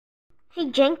Hey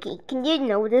Janky, can you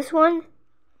know this one?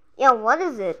 Yeah, what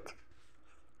is it?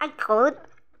 I call it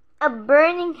a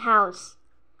burning house.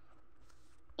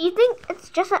 You think it's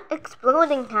just an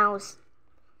exploding house.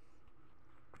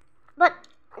 But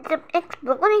it's an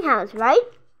exploding house, right?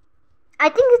 I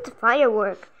think it's a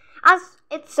firework. I'm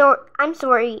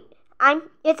sorry.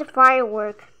 It's a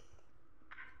firework.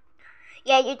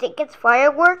 Yeah, you think it's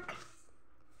firework?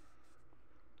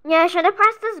 Yeah, should I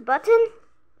press this button?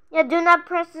 Yeah, do not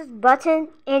press this button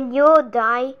and you'll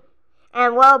die.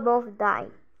 And we'll both die.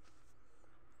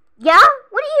 Yeah?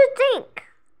 What do you think?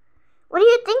 What do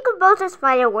you think about this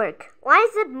firework? Why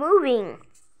is it moving?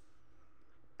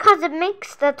 'Cause it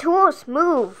makes the tools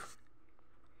move.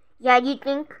 Yeah, you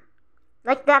think?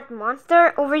 Like that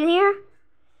monster over there?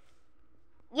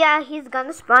 Yeah, he's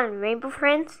gonna spawn in Rainbow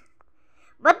Friends.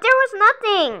 But there was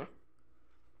nothing.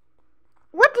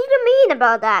 What do you mean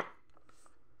about that?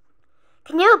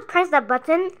 Can you press that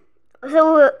button?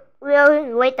 So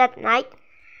we'll wait that night.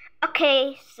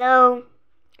 Okay, so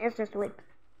let's just wait.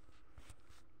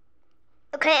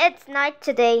 Okay, it's night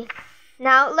today.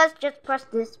 Now let's just press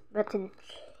this button.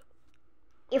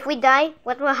 If we die,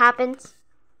 what will happen?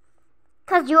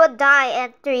 'Cause you will die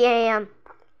at 3 a.m.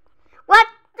 What?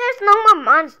 There's no more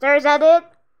monsters at it.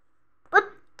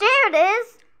 But there it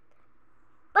is.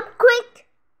 But quick,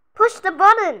 push the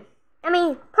button.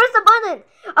 Press the button.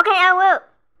 Okay, I will.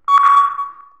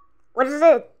 What is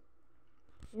it?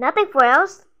 Nothing for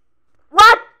else?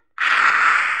 What?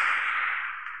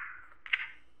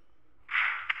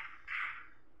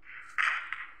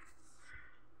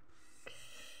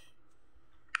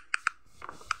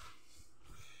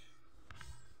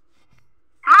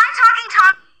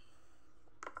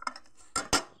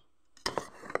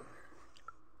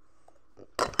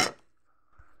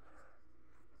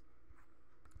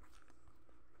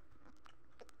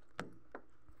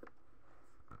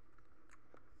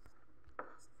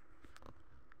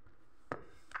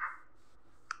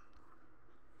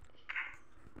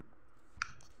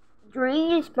 Do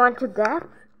you respond to death?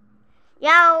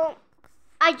 Yeah,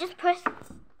 I just press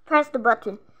the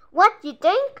button. What do you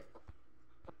think?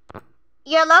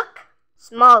 Your luck?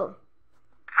 Small.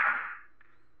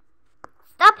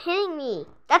 Stop hitting me.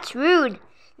 That's rude.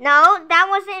 No, that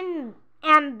wasn't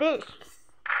ambitious.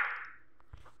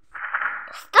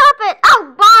 Stop it!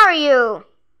 I'll bar you!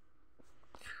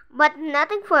 But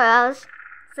nothing for us.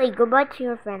 Say goodbye to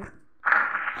your friend.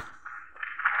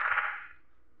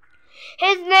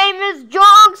 His name is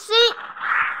Jongsy.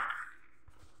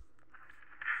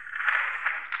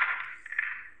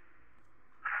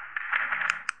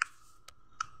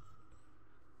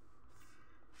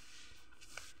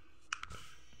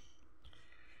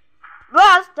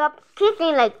 Bro, stop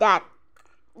kicking like that.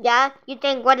 Yeah, you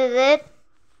think what is it?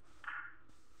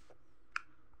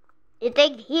 You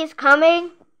think he's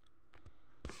coming?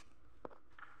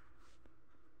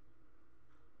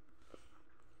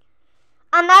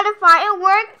 Another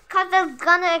firework? 'Cause it's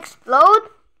gonna explode?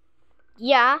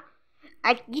 Yeah.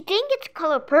 You think it's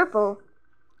color purple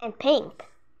and pink.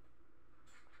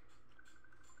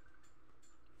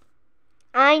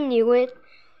 I knew it.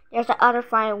 There's the other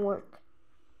firework.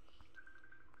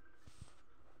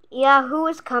 Yeah, who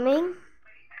is coming?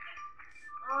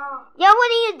 Yeah,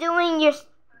 what are you doing?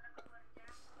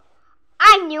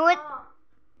 I knew it.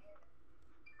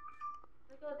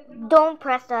 Don't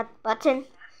press that button.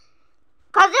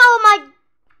 'Cause it might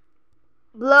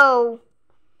blow.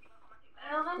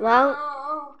 Well,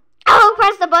 I'll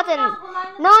press the button.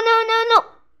 No.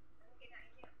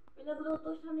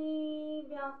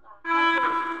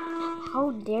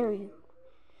 How dare you?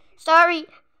 Sorry.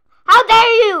 How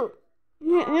dare you?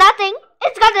 Nothing.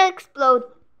 It's gonna explode.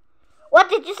 What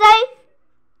did you say?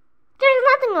 There's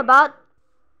nothing about.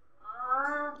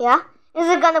 Yeah? Is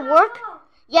it gonna work?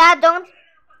 Yeah, don't.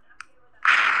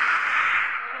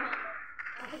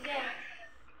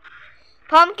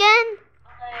 Pumpkin?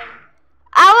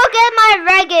 I will get my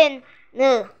wagon.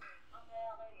 Ugh.